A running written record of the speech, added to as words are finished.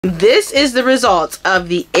This is the result of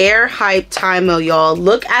the AIRHYPE TYMO, y'all.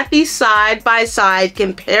 Look at the side-by-side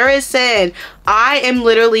comparison. I am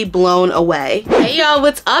literally blown away. Hey y'all,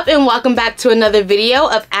 what's up and welcome back to another video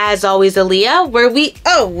of As Always Aleia, where we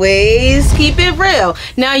always keep it real.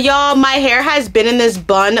 Now y'all, my hair has been in this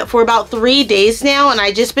bun for about 3 days now and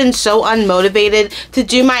I just been so unmotivated to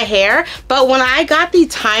do my hair. But when I got the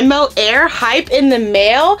TYMO AIRHYPE in the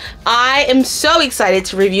mail, I am so excited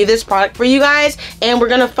to review this product for you guys, and we're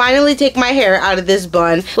gonna finally take my hair out of this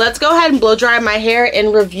bun. Let's go ahead and blow dry my hair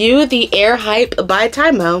and review the AIRHYPE by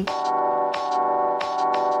TYMO.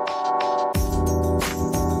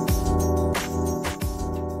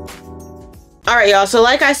 Alright y'all, so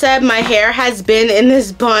like I said, my hair has been in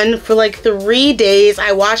this bun for like 3 days.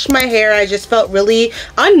 I washed my hair, I just felt really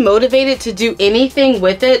unmotivated to do anything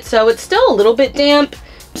with it, so it's still a little bit damp.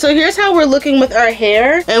 So here's how we're looking with our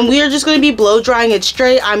hair, and we are just going to be blow drying it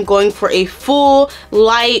straight. I'm going for a full,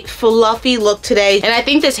 light, fluffy look today, and I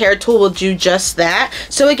think this hair tool will do just that.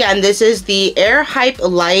 So again, this is the AIRHYPE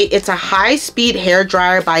Lite. It's a high-speed hair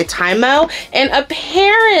dryer by TYMO, and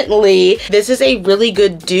apparently this is a really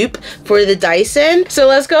good dupe for the Dyson. So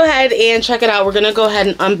let's go ahead and check it out. We're going to go ahead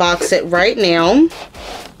and unbox it right now.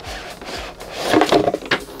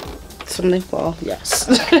 Something fell, yes.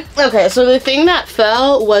 Okay, so the thing that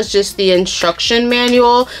fell was just the instruction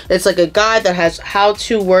manual. It's like a guide that has how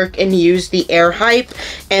to work and use the AIRHYPE,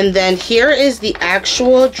 and then here is the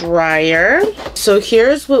actual dryer. So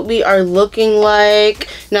here's what we are looking like.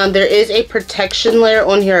 Now there is a protection layer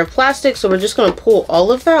on here of plastic, so we're just going to pull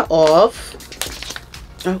all of that off.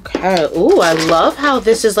 Okay. Ooh, I love how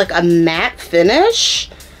this is like a matte finish.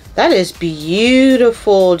 That is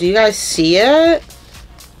beautiful. Do you guys see it?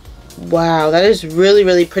 Wow, that is really,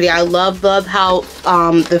 really pretty. I love how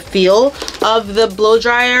the feel of the blow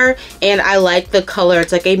dryer, and I like the color.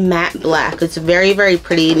 It's like a matte black. It's very, very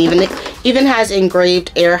pretty, and it even has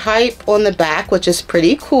engraved AIRHYPE on the back, which is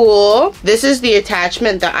pretty cool. This is the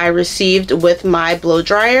attachment that I received with my blow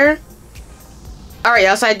dryer. Alright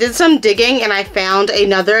y'all, so I did some digging and I found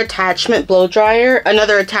another attachment blow dryer,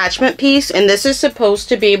 another attachment piece, and this is supposed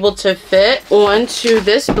to be able to fit onto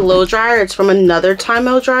this blow dryer. It's from another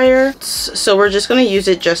TYMO dryer, so we're just going to use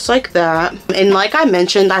it just like that. And like I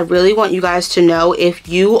mentioned, I really want you guys to know, if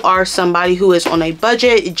you are somebody who is on a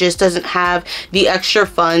budget, it just doesn't have the extra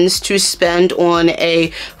funds to spend on a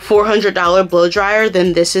 $400 blow dryer,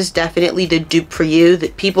 then this is definitely the dupe for you.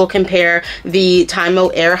 That people compare the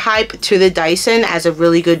TYMO AIRHYPE to the Dyson as a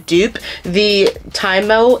really good dupe. The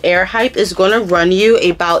TYMO AIRHYPE is going to run you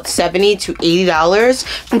about $70 to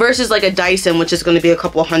 $80 versus like a Dyson, which is going to be a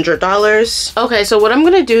couple $100s. Okay, so what I'm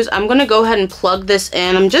going to do is I'm going to go ahead and plug this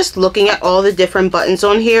in. I'm just looking at all the different buttons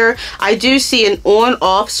on here. I do see an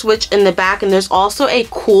on-off switch in the back, and there's also a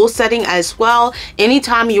cool setting as well.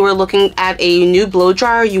 Anytime you are looking at a new blow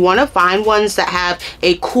dryer, you want to find ones that have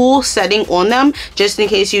a cool setting on them, just in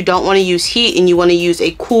case you don't want to use heat and you want to use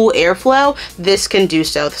a cool airflow. This can do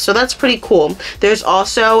so that's pretty cool. There's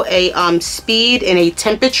also a speed and a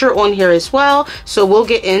temperature on here as well, so we'll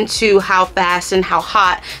get into how fast and how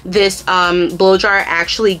hot this blow dryer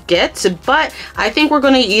actually gets, but I think we're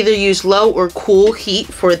going to either use low or cool heat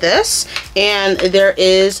for this. And there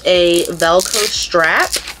is a Velcro strap,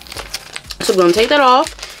 so we're going to take that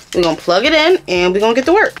off. We're going to plug it in and we're going to get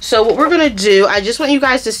to work. So what we're going to do, I just want you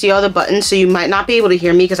guys to see all the buttons, so you might not be able to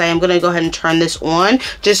hear me because I am going to go ahead and turn this on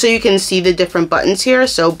just so you can see the different buttons here,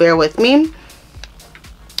 so bear with me.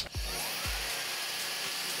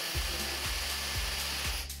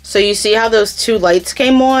 So you see how those two lights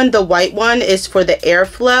came on? The white one is for the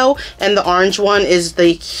airflow and the orange one is the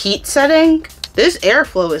heat setting. This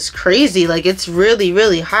airflow is crazy. Like, it's really,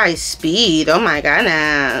 really high speed. Oh my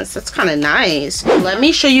goodness, that's kind of nice. Let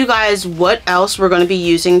me show you guys what else we're going to be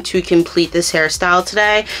using to complete this hairstyle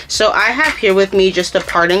today. So I have here with me just a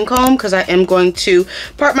parting comb, because I am going to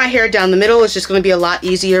part my hair down the middle. It's just going to be a lot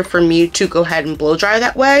easier for me to go ahead and blow dry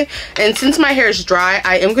that way. And since my hair is dry,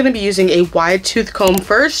 I am going to be using a wide tooth comb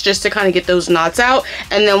first, just to kind of get those knots out,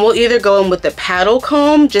 and then we'll either go in with the paddle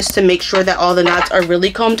comb just to make sure that all the knots are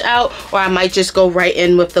really combed out, or I might just go right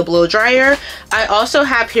in with the blow dryer. I also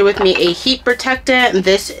have here with me a heat protectant.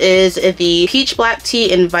 This is the Peach Black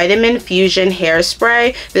Tea and Vitamin Fusion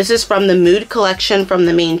hairspray. This is from the Mood collection from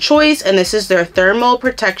the Main Choice, and this is their thermal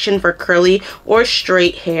protection for curly or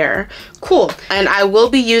straight hair. Cool. And I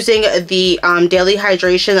will be using the daily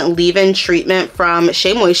hydration leave-in treatment from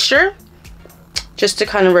Shea Moisture. just to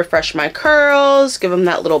kind of refresh my curls, give them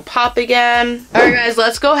that little pop again. All right, guys,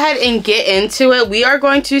 let's go ahead and get into it. We are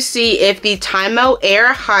going to see if the TYMO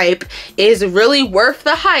AIRHYPE is really worth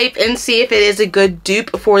the hype and see if it is a good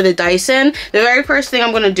dupe for the Dyson. The very first thing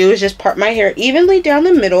I'm going to do is just part my hair evenly down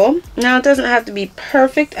the middle. Now, it doesn't have to be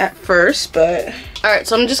perfect at first, but... Alright,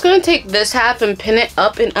 so I'm just going to take this half and pin it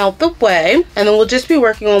up and out the way. And then we'll just be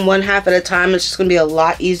working on one half at a time. It's just going to be a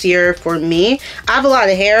lot easier for me. I have a lot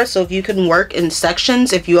of hair, so if you can work in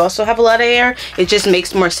sections, if you also have a lot of hair, it just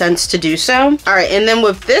makes more sense to do so. Alright, and then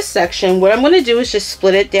with this section, what I'm going to do is just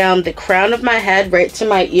split it down the crown of my head right to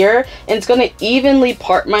my ear. And it's going to evenly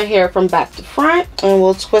part my hair from back to front. And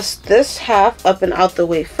we'll twist this half up and out the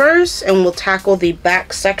way first. And we'll tackle the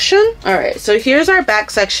back section. Alright, so here's our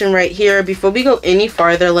back section right here. Before we go any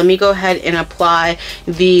farther, let me go ahead and apply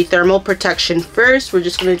the thermal protection first. We're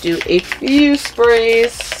just going to do a few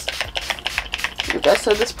sprays. Like I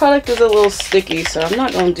said, this product is a little sticky, so I'm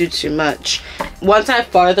not going to do too much. Once I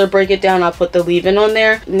farther break it down, I'll put the leave-in on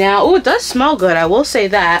there. Now, oh, it does smell good, I will say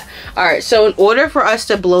that. Alright, so in order for us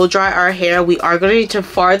to blow dry our hair, we are going to need to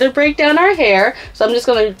farther break down our hair. So I'm just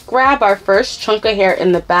going to grab our first chunk of hair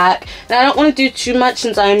in the back. And I don't want to do too much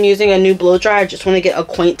since I'm using a new blow dryer. I just want to get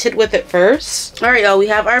acquainted with it first. Alright, y'all, we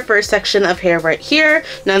have our first section of hair right here.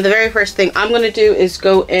 Now, the very first thing I'm going to do is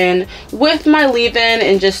go in with my leave-in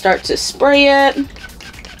and just start to spray it.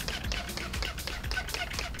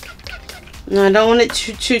 Now, I don't want it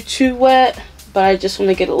too wet, but I just want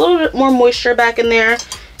to get a little bit more moisture back in there.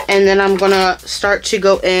 And then I'm going to start to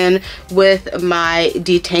go in with my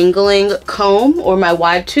detangling comb or my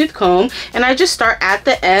wide tooth comb. And I just start at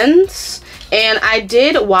the ends. And I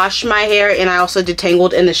did wash my hair and I also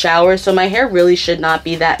detangled in the shower. So my hair really should not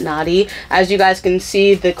be that knotty. As you guys can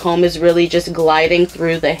see, the comb is really just gliding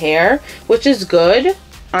through the hair, which is good.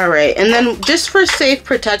 Alright, and then just for safe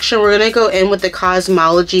protection, we're going to go in with the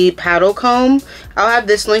Cosmology paddle comb. I'll have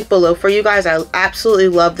this link below for you guys. I absolutely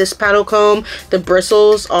love this paddle comb. The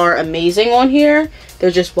bristles are amazing on here.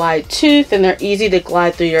 They're just wide tooth and they're easy to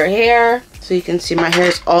glide through your hair. So you can see my hair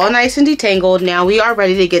is all nice and detangled. Now we are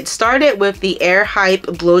ready to get started with the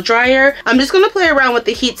AIRHYPE blow dryer. I'm just going to play around with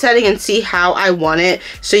the heat setting and see how I want it.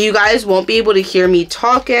 So you guys won't be able to hear me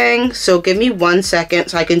talking. So give me 1 second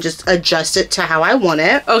so I can just adjust it to how I want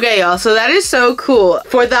it. Okay, y'all, so that is so cool.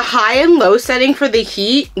 For the high and low setting for the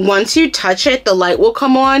heat, once you touch it, the light will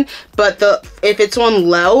come on. But if it's on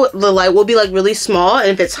low, the light will be like really small. And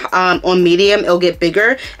if it's on medium, it'll get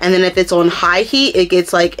bigger. And then if it's on high heat, it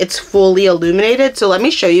gets like it's fully illuminated. So let me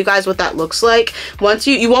show you guys what that looks like. Once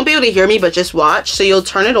you won't be able to hear me, but just watch. So you'll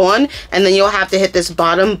turn it on and then you'll have to hit this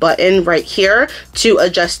bottom button right here to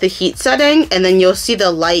adjust the heat setting. And then you'll see the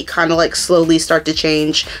light kind of like slowly start to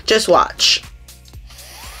change. Just watch.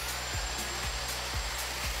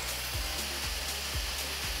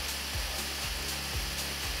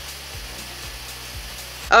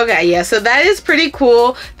 Okay, yeah, so that is pretty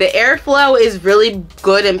cool. The airflow is really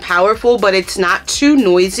good and powerful, but it's not too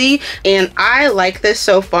noisy, and I like this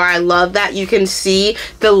so far. I love that you can see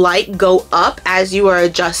the light go up as you are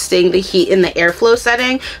adjusting the heat in the airflow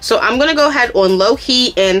setting. So I'm gonna go ahead on low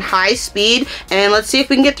heat and high speed, and let's see if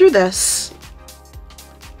we can get through this.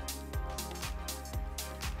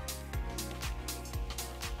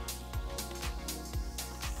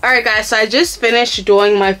 Alright guys, so I just finished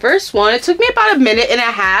doing my first one. It took me about 1.5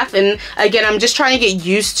 minutes, and again, I'm just trying to get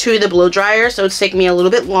used to the blow dryer, so it's taking me a little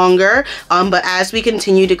bit longer. But as we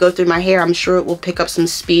continue to go through my hair, I'm sure it will pick up some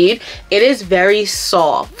speed. It is very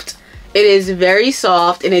soft. It is very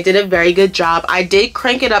soft and it did a very good job. I did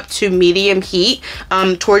crank it up to medium heat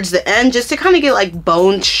towards the end just to kind of get like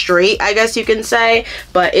bone straight, I guess you can say.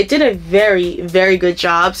 But it did a very, very good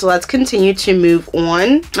job. So let's continue to move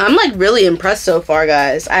on. I'm like really impressed so far,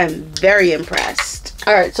 guys. I am very impressed.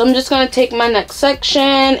 Alright, so I'm just going to take my next section,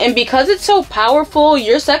 and because it's so powerful,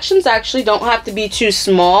 your sections actually don't have to be too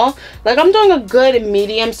small. Like, I'm doing a good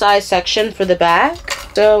medium-sized section for the back.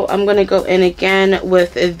 So I'm going to go in again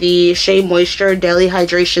with the Shea Moisture Daily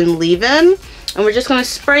Hydration Leave-In, and we're just going to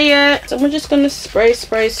spray it. So we're just going to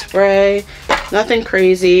spray. Nothing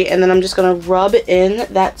crazy, and then I'm just going to rub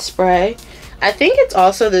in that spray. I think it's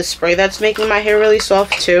also the spray that's making my hair really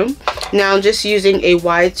soft too. Now I'm just using a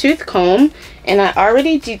wide tooth comb, and I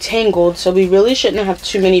already detangled, so we really shouldn't have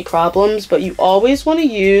too many problems, but you always want to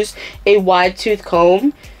use a wide tooth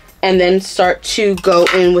comb and then start to go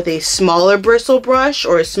in with a smaller bristle brush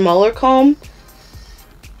or a smaller comb.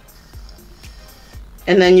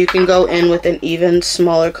 And then you can go in with an even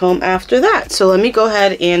smaller comb after that. So let me go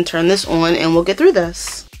ahead and turn this on and we'll get through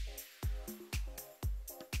this.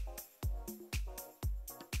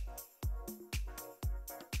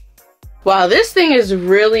 Wow, this thing is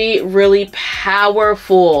really, really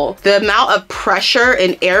powerful. The amount of pressure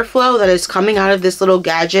and airflow that is coming out of this little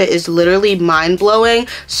gadget is literally mind-blowing.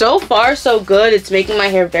 So far, so good. It's making my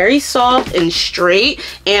hair very soft and straight,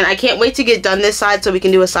 and I can't wait to get done this side so we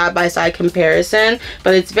can do a side-by-side comparison.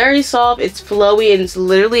 But it's very soft, it's flowy, and it's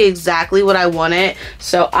literally exactly what I wanted.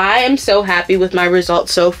 So I am so happy with my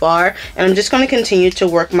results so far, and I'm just going to continue to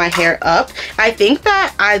work my hair up. I think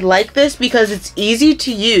that I like this because it's easy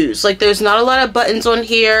to use. Like, there's not a lot of buttons on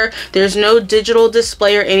here. There's no digital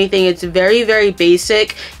display or anything. It's very, very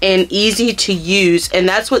basic and easy to use, and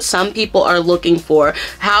that's what some people are looking for.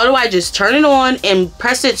 How do I just turn it on and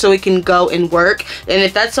press it so it can go and work? And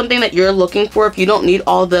if that's something that you're looking for, if you don't need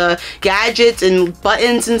all the gadgets and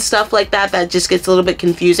buttons and stuff like that, that just gets a little bit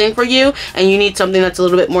confusing for you, and you need something that's a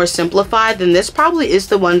little bit more simplified, then this probably is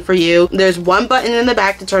the one for you. There's one button in the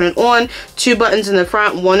back to turn it on, two buttons in the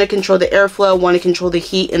front, one to control the airflow, one to control the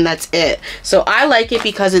heat, and that's it. So I like it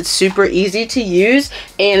because it's super easy to use,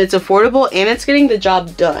 and it's affordable, and it's getting the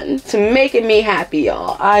job done. It's making me happy,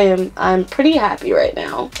 y'all. I'm pretty happy right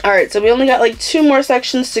now. All right, so we only got like 2 more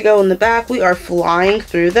sections to go in the back. We are flying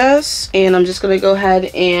through this, and I'm just gonna go ahead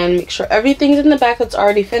and make sure everything's in the back that's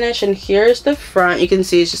already finished. And here's the front. You can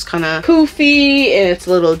see it's just kind of poofy and it's a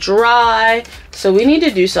little dry. So we need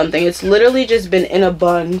to do something. It's literally just been in a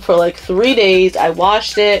bun for like 3 days. I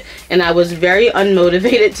washed it and I was very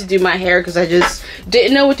unmotivated to do my hair because I just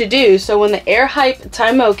didn't know what to do. So when the AirHype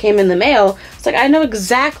TYMO came in the mail, it's like I know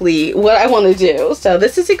exactly what I want to do. So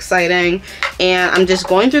this is exciting, and I'm just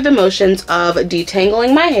going through the motions of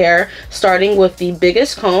detangling my hair, starting with the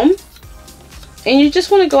biggest comb, and you just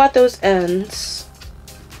want to go at those ends.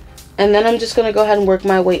 And then I'm just gonna go ahead and work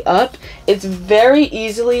my way up. It's very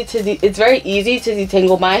easy to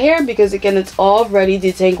detangle my hair because, again, it's already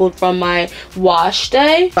detangled from my wash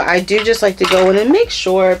day. But I do just like to go in and make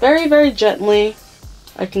sure, very, very gently,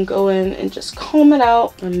 I can go in and just comb it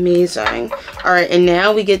out. Amazing. All right, and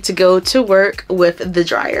now we get to go to work with the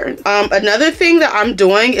dryer. Another thing that I'm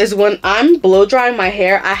doing is when I'm blow drying my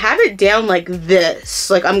hair, I have it down like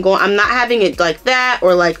this. Like I'm not having it like that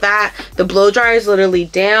or like that. The blow dryer is literally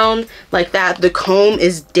down like that. The comb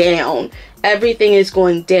is down. Everything is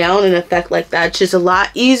going down in effect like that. It's just a lot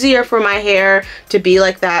easier for my hair to be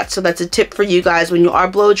like that. So that's a tip for you guys. When you are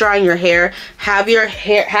blow drying your hair, have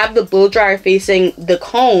the blow dryer facing the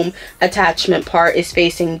comb attachment part is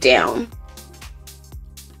facing down.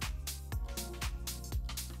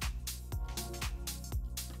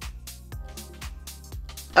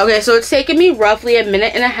 Okay, so it's taken me roughly 1.5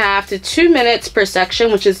 minutes to 2 minutes per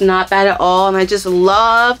section, which is not bad at all. And I just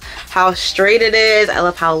love how straight it is. I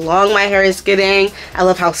love how long my hair is getting. I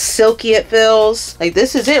love how silky it feels. Like,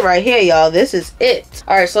 this is it right here, y'all. This is it.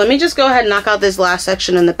 All right, so let me just go ahead and knock out this last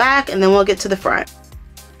section in the back, and then we'll get to the front.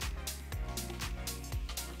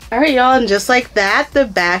 All right, y'all, and just like that, the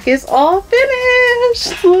back is all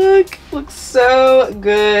finished. Look, looks so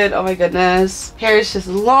good. Oh my goodness. Hair is just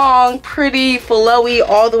long, pretty, flowy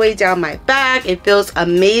all the way down my back. It feels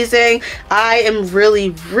amazing. I am really,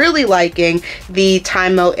 really liking the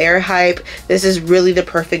TYMO AIRHYPE. This is really the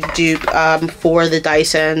perfect dupe for the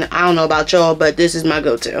Dyson. I don't know about y'all, but this is my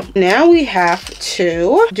go-to. Now we have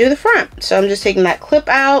to do the front. So I'm just taking that clip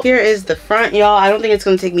out. Here is the front, y'all. I don't think it's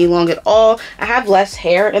gonna take me long at all. I have less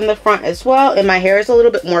hair in the front as well, and my hair is a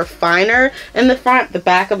little bit more finer in the front. The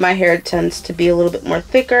back of my hair tends to be a little bit more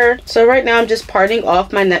thicker. So right now I'm just parting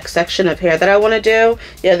off my next section of hair that I want to do.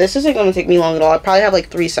 Yeah, this isn't going to take me long at all. I probably have like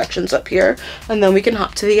 3 sections up here, and then we can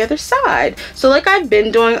hop to the other side. So like I've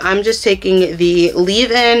been doing, I'm just taking the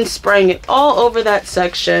leave-in, spraying it all over that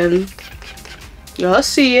section. Y'all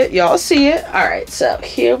see it, y'all see it. All right, so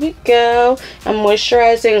here we go. I'm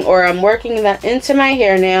moisturizing, or I'm working that into my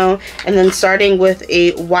hair now, and then starting with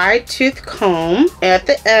a wide tooth comb at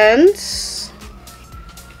the ends.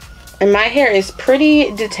 And my hair is pretty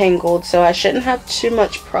detangled, so I shouldn't have too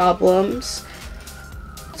much problems.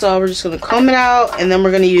 So we're just gonna comb it out, and then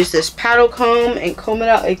we're gonna use this paddle comb and comb it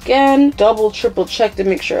out again. Double, triple check to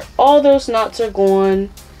make sure all those knots are gone.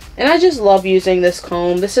 And I just love using this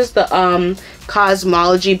comb. This is the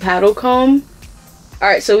Cosmology paddle comb.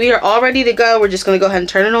 Alright, so we are all ready to go. We're just going to go ahead and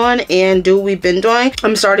turn it on and do what we've been doing.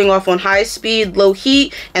 I'm starting off on high speed, low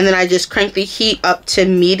heat, and then I just crank the heat up to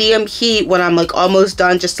medium heat when I'm like almost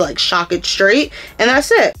done, just to like shock it straight. And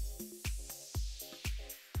that's it.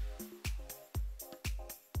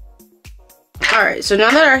 Alright, so now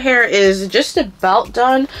that our hair is just about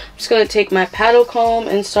done, I'm just going to take my paddle comb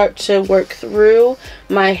and start to work through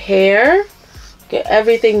my hair. Get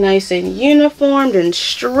everything nice and uniformed and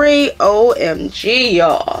straight. OMG,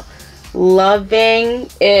 y'all. loving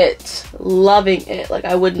it, loving it. Like,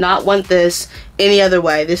 I would not want this any other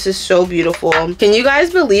way. This is so beautiful. Can you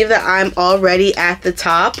guys believe that I'm already at the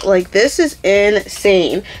top? Like, this is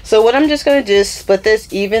insane. So what I'm just gonna do is split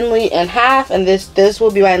this evenly in half, and this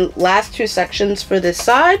will be my last 2 sections for this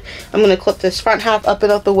side. I'm gonna clip this front half up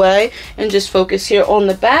and out the way and just focus here on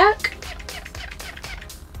the back.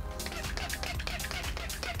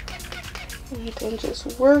 And then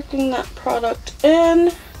just working that product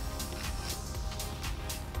in.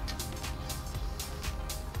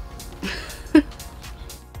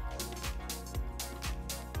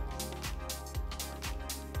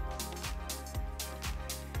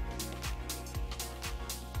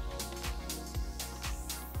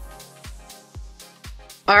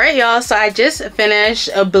 Alright y'all, so I just finished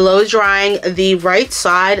blow drying the right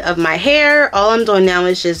side of my hair. All I'm doing now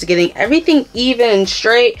is just getting everything even and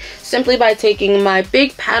straight simply by taking my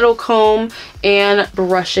big paddle comb and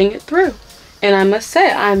brushing it through. And I must say,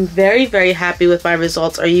 I'm very, very happy with my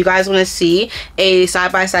results. Or you guys want to see a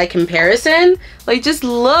side-by-side comparison? Like, just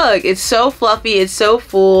look. It's so fluffy. It's so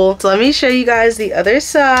full. So let me show you guys the other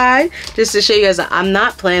side. Just to show you guys that I'm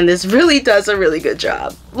not playing. This really does a really good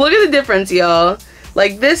job. Look at the difference, y'all.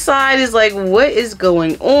 Like, this side is like, what is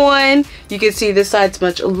going on? You can see this side's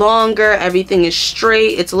much longer. Everything is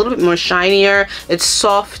straight. It's a little bit more shinier. It's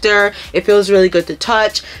softer. It feels really good to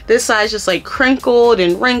touch. This side's just like crinkled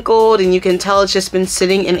and wrinkled, and you can tell it's just been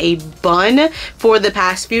sitting in a bun for the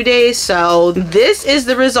past few days. So this is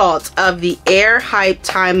the result of the AIRHYPE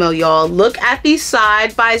TYMO, y'all. Look at the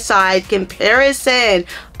side-by-side comparison.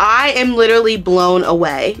 I am literally blown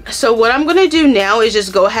away. So what I'm gonna do now is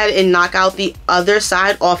just go ahead and knock out the other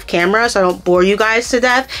side off camera so I don't bore you guys to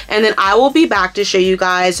death, and then I will be back to show you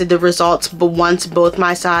guys the results once both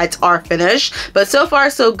my sides are finished. But so far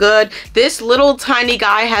so good. This little tiny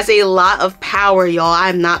guy has a lot of power, y'all.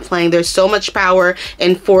 I'm not playing. There's so much power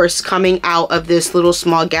and force coming out of this little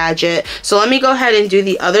small gadget. So let me go ahead and do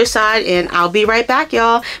the other side, and I'll be right back,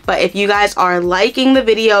 y'all. But if you guys are liking the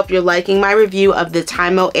video, if you're liking my review of the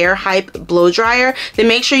TYMO AIRHYPE blow dryer, then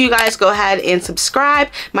make sure you guys go ahead and subscribe.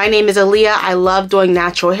 My name is Aleia. I love doing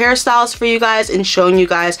natural hairstyles for you guys and showing you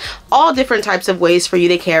guys all different types of ways for you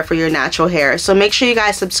to care for your natural hair. So make sure you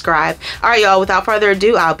guys subscribe. Alright y'all, without further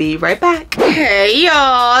ado, I'll be right back. Hey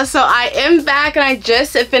y'all, so I am back and I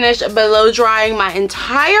just finished blow drying my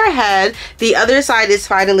entire head. The other side is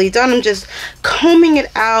finally done. I'm just combing it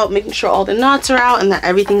out, making sure all the knots are out and that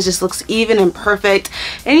everything just looks even and perfect.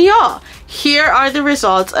 And y'all, here are the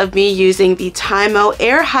results of me using the TYMO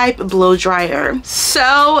AIRHYPE blow dryer.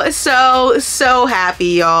 So happy,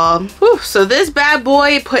 y'all. So this bad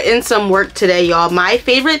boy put in some work today, y'all. My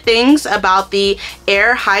favorite things about the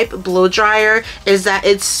AIRHYPE blow dryer is that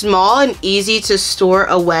it's small and easy to store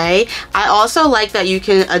away. I also like that you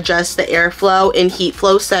can adjust the airflow and heat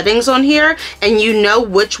flow settings on here, and you know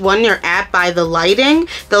which one you're at by the lighting.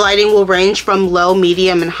 The lighting will range from low,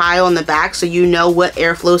 medium, and high on the back, so you know what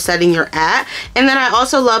airflow setting you're at. And then I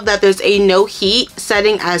also love that there's a no heat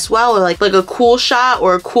setting as well, or like a cool shot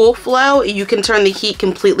or a cool flow. You can turn the heat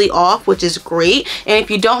completely off, which is great. And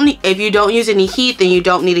if you don't use any heat, then you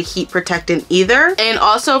don't need a heat protectant either. And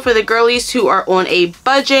also for the girlies who are on a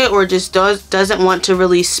budget or just doesn't want to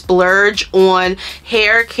really splurge on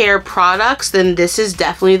hair care products, then this is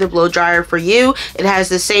definitely the blow dryer for you. It has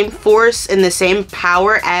the same force and the same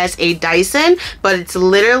power as a Dyson, but it's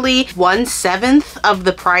literally 1/7 of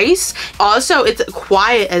the price. Also, it's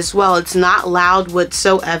quiet as well. It's not loud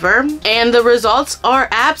whatsoever. And the results are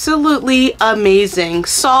absolutely amazing.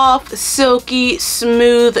 Soft, silky,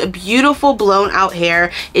 smooth, beautiful blown out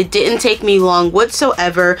hair. It didn't take me long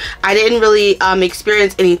whatsoever. I didn't really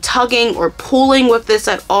experience any tugging or pulling with this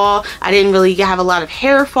at all. I didn't really have a lot of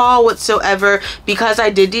hair fall whatsoever because I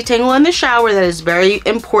did detangle in the shower. That is very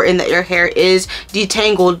important that your hair is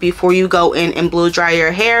detangled before you go in and blow dry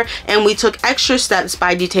your hair. And we took extra steps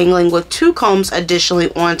by detangling with 2 combs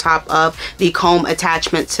additionally on top of the comb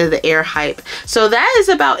attachment to the AIRHYPE. So that is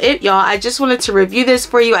about it, y'all. I just wanted to review this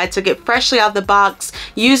for you. I took it freshly out the box,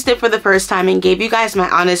 used it for the first time, and gave you guys my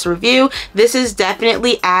honest review. This is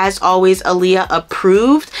definitely, as always, Aleia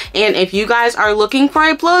approved, and if you guys are looking for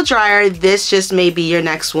a blow dryer, this just may be your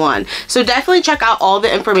next one. So definitely check out all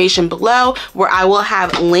the information below, where I will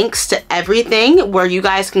have links to everything where you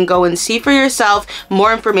guys can go and see for yourself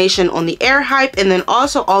more information on the AIRHYPE, and then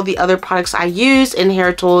also all the other products I use and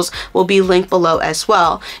hair tools will be linked below as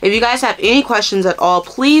well. If you guys have any questions at all,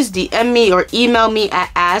 please DM me or email me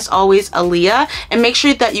at @AsAlwaysAleia, and make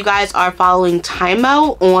sure that you guys are following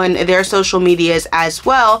TYMO on their social medias as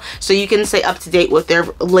well, so you can stay up to date with their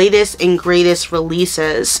latest and greatest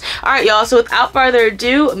releases. Alright y'all, so without further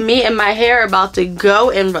ado, me and my hair are about to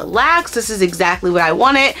go and relax. This is exactly what I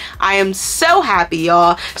wanted. I am so happy,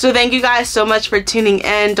 y'all. So thank you guys so much for tuning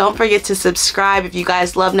in. Don't forget to subscribe if you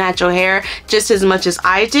guys love natural hair just as much as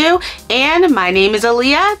I do. And my name is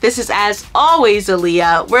Aleia. This is As Always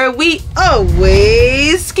Aleia, where we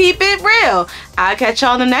always keep it real. I'll catch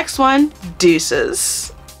y'all on the next one.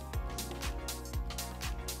 Deuces.